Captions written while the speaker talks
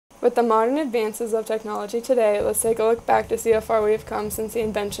With the modern advances of technology today, let's take a look back to see how far we have come since the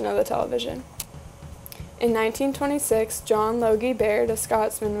invention of the television. In 1926, John Logie Baird, a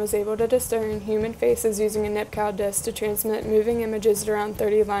Scotsman, was able to discern human faces using a Nipkow disc to transmit moving images at around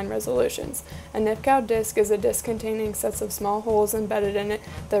 30 line resolutions. A Nipkow disc is a disc containing sets of small holes embedded in it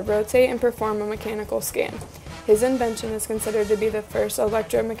that rotate and perform a mechanical scan. His invention is considered to be the first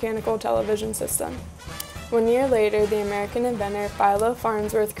electromechanical television system. 1 year later, the American inventor Philo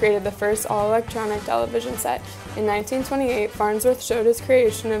Farnsworth created the first all-electronic television set. In 1928, Farnsworth showed his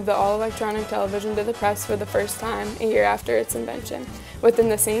creation of the all-electronic television to the press for the first time, a year after its invention. Within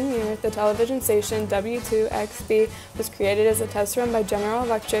the same year, the television station W2XB was created as a test run by General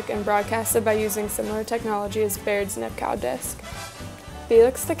Electric and broadcasted by using similar technology as Baird's Nipkow disc.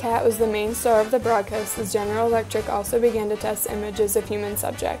 Felix the Cat was the main star of the broadcast as General Electric also began to test images of human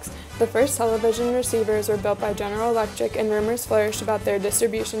subjects. The first television receivers were built by General Electric and rumors flourished about their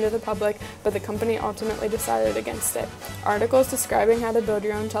distribution to the public, but the company ultimately decided against it. Articles describing how to build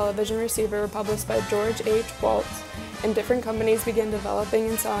your own television receiver were published by George H. Waltz, and different companies began developing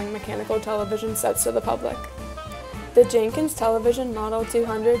and selling mechanical television sets to the public. The Jenkins Television Model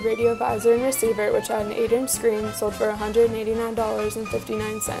 200 radio visor and receiver, which had an 8-inch screen, sold for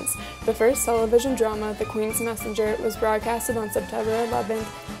 $189.59. The first television drama, The Queen's Messenger, was broadcasted on September 11,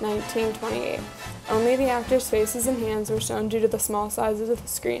 1928. Only the actors' faces and hands were shown due to the small sizes of the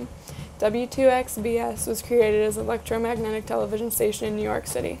screen. W2XBS was created as an electromagnetic television station in New York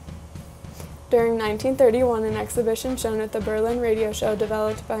City. During 1931, an exhibition shown at the Berlin Radio Show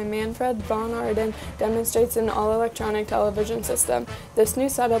developed by Manfred von Arden demonstrates an all-electronic television system. This new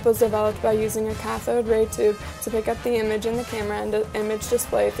setup was developed by using a cathode ray tube to pick up the image in the camera and the image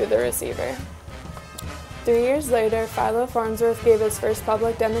display through the receiver. 3 years later, Philo Farnsworth gave his first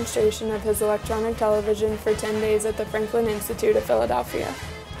public demonstration of his electronic television for 10 days at the Franklin Institute of Philadelphia.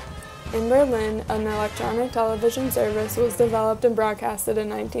 In Berlin, an electronic television service was developed and broadcasted in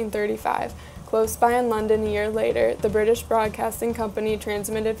 1935. Close by in London a year later, the British Broadcasting Company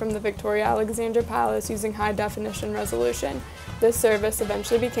transmitted from the Victoria Alexandra Palace using high-definition resolution. This service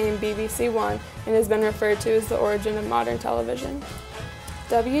eventually became BBC One and has been referred to as the origin of modern television.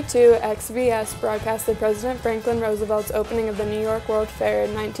 W2XVS broadcasted President Franklin Roosevelt's opening of the New York World Fair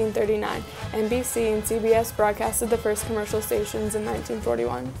in 1939. NBC and CBS broadcasted the first commercial stations in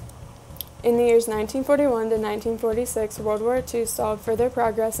 1941. In the years 1941 to 1946, World War II stalled further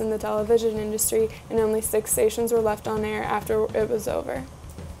progress in the television industry, and only 6 stations were left on air after it was over.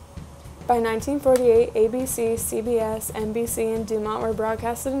 By 1948, ABC, CBS, NBC, and Dumont were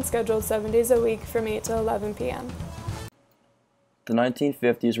broadcasted and scheduled 7 days a week from 8 to 11 p.m. The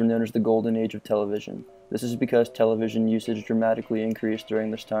 1950s were known as the golden age of television. This is because television usage dramatically increased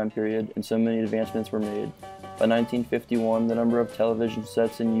during this time period, and so many advancements were made. By 1951, the number of television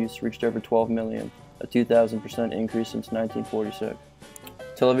sets in use reached over 12 million, a 2,000% increase since 1946.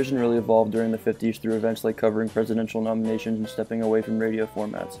 Television really evolved during the 50s through events like covering presidential nominations and stepping away from radio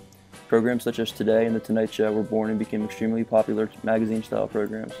formats. Programs such as Today and The Tonight Show were born and became extremely popular magazine-style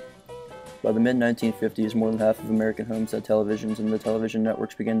programs. By the mid-1950s, more than half of American homes had televisions, and the television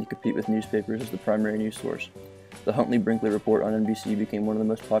networks began to compete with newspapers as the primary news source. The Huntley-Brinkley Report on NBC became one of the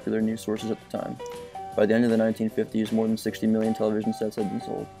most popular news sources at the time. By the end of the 1950s, more than 60 million television sets had been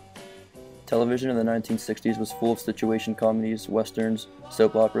sold. Television in the 1960s was full of situation comedies, westerns,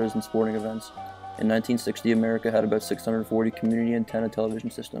 soap operas, and sporting events. In 1960, America had about 640 community antenna television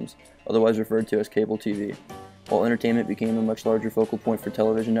systems, otherwise referred to as cable TV. While entertainment became a much larger focal point for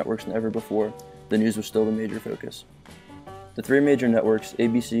television networks than ever before, the news was still the major focus. The 3 major networks,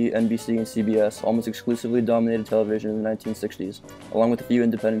 ABC, NBC, and CBS, almost exclusively dominated television in the 1960s, along with a few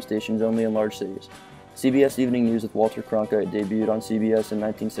independent stations only in large cities. CBS Evening News with Walter Cronkite debuted on CBS in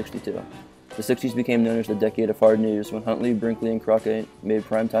 1962. The 60s became known as the decade of hard news when Huntley, Brinkley, and Cronkite made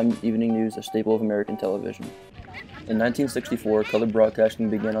primetime evening news a staple of American television. In 1964, color broadcasting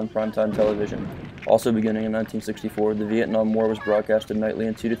began on primetime television. Also beginning in 1964, the Vietnam War was broadcasted nightly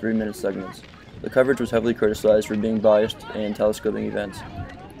in 2 to 3 minute segments. The coverage was heavily criticized for being biased and telescoping events.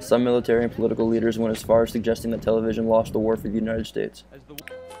 Some military and political leaders went as far as suggesting that television lost the war for the United States.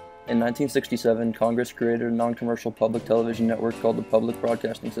 In 1967, Congress created a non-commercial public television network called the Public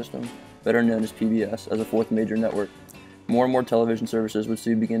Broadcasting System, better known as PBS, as a 4th major network. More and more television services would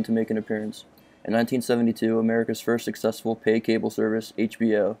soon begin to make an appearance. In 1972, America's first successful paid cable service,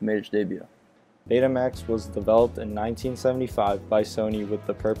 HBO, made its debut. Betamax was developed in 1975 by Sony with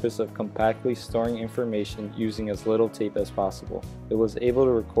the purpose of compactly storing information using as little tape as possible. It was able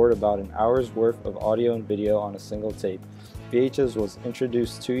to record about an hour's worth of audio and video on a single tape. VHS was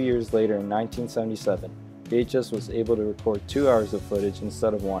introduced 2 years later in 1977. VHS was able to record 2 hours of footage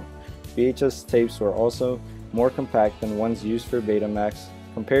instead of 1. VHS tapes were also more compact than ones used for Betamax.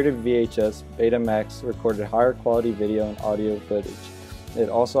 Compared to VHS, Betamax recorded higher quality video and audio footage. It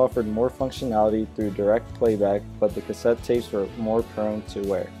also offered more functionality through direct playback, but the cassette tapes were more prone to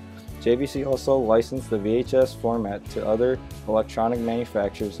wear. JVC also licensed the VHS format to other electronic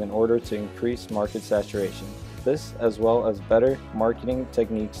manufacturers in order to increase market saturation. This, as well as better marketing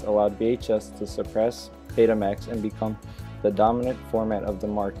techniques, allowed VHS to suppress Betamax and become the dominant format of the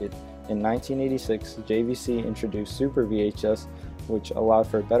market. In 1986, JVC introduced Super VHS, which allowed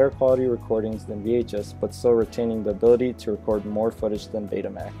for better quality recordings than VHS, but still retaining the ability to record more footage than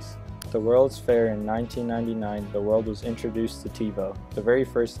Betamax. At the World's Fair in 1999, the world was introduced to TiVo, the very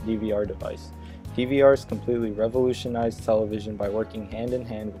first DVR device. DVRs completely revolutionized television by working hand in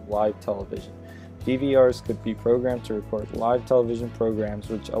hand with live television. DVRs could be programmed to record live television programs,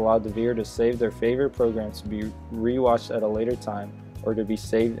 which allowed the viewer to save their favorite programs to be rewatched at a later time, or to be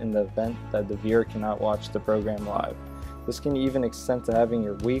saved in the event that the viewer cannot watch the program live. This can even extend to having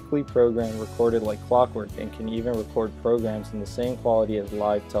your weekly program recorded like clockwork, and can even record programs in the same quality as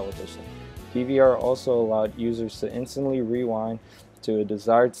live television. DVR also allowed users to instantly rewind to a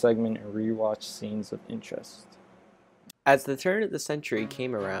desired segment and rewatch scenes of interest. As the turn of the century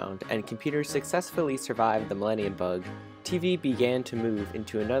came around and computers successfully survived the millennium bug, TV began to move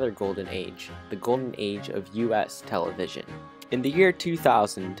into another golden age, the golden age of US television. In the year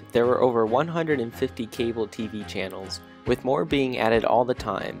 2000, there were over 150 cable TV channels, with more being added all the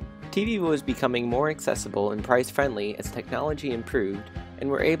time. TV was becoming more accessible and price-friendly as technology improved and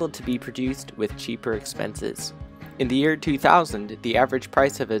were able to be produced with cheaper expenses. In the year 2000, the average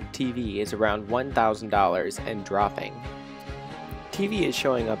price of a TV is around $1,000 and dropping. TV is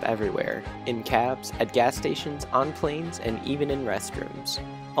showing up everywhere, in cabs, at gas stations, on planes, and even in restrooms.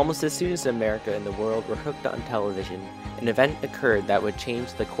 Almost as soon as America and the world were hooked on television, an event occurred that would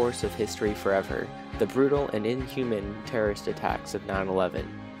change the course of history forever: the brutal and inhuman terrorist attacks of 9/11.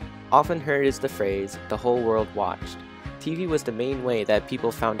 Often heard is the phrase, "the whole world watched." TV was the main way that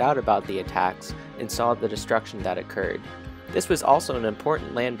people found out about the attacks and saw the destruction that occurred. This was also an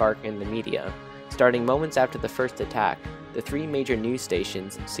important landmark in the media. Starting moments after the first attack, the three major news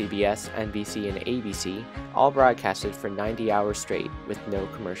stations, CBS, NBC, and ABC, all broadcasted for 90 hours straight with no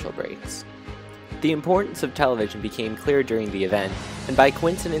commercial breaks. The importance of television became clear during the event, and by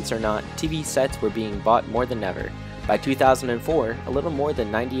coincidence or not, TV sets were being bought more than ever. By 2004, a little more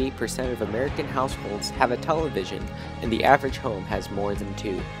than 98% of American households have a television, and the average home has more than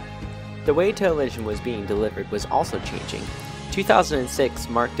two. The way television was being delivered was also changing. 2006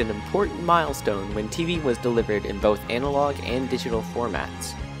 marked an important milestone when TV was delivered in both analog and digital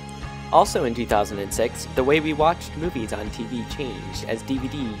formats. Also in 2006, the way we watched movies on TV changed as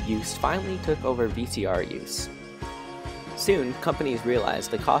DVD use finally took over VCR use. Soon, companies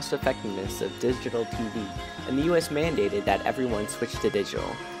realized the cost-effectiveness of digital TV, and the US mandated that everyone switch to digital.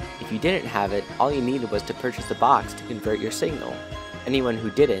 If you didn't have it, all you needed was to purchase a box to convert your signal. Anyone who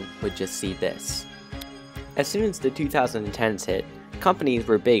didn't would just see this. As soon as the 2010s hit, companies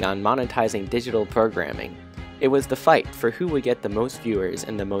were big on monetizing digital programming. It was the fight for who would get the most viewers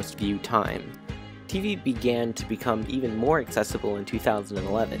and the most view time. TV began to become even more accessible in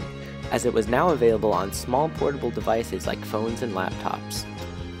 2011, as it was now available on small portable devices like phones and laptops.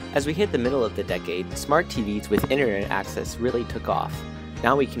 As we hit the middle of the decade, smart TVs with internet access really took off.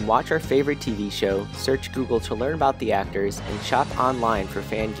 Now we can watch our favorite TV show, search Google to learn about the actors, and shop online for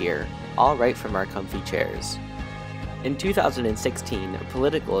fan gear, all right from our comfy chairs. In 2016, a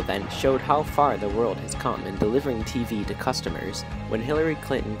political event showed how far the world has come in delivering TV to customers when Hillary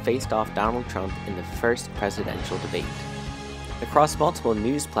Clinton faced off Donald Trump in the first presidential debate. Across multiple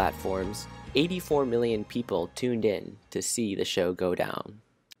news platforms, 84 million people tuned in to see the show go down.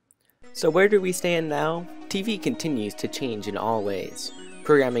 So where do we stand now? TV continues to change in all ways.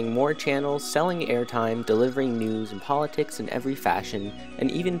 Programming more channels, selling airtime, delivering news and politics in every fashion,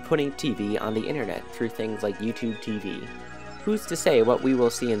 and even putting TV on the internet through things like YouTube TV. Who's to say what we will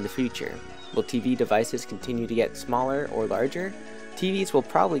see in the future? Will TV devices continue to get smaller or larger? TVs will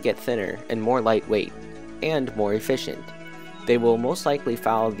probably get thinner and more lightweight, and more efficient. They will most likely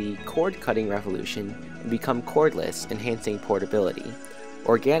follow the cord-cutting revolution and become cordless, enhancing portability.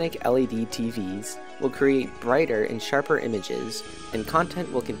 Organic LED TVs will create brighter and sharper images, and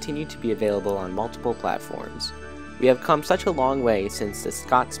content will continue to be available on multiple platforms. We have come such a long way since the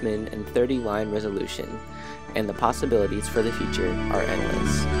Scotsman and 30-line resolution, and the possibilities for the future are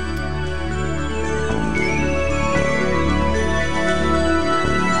endless.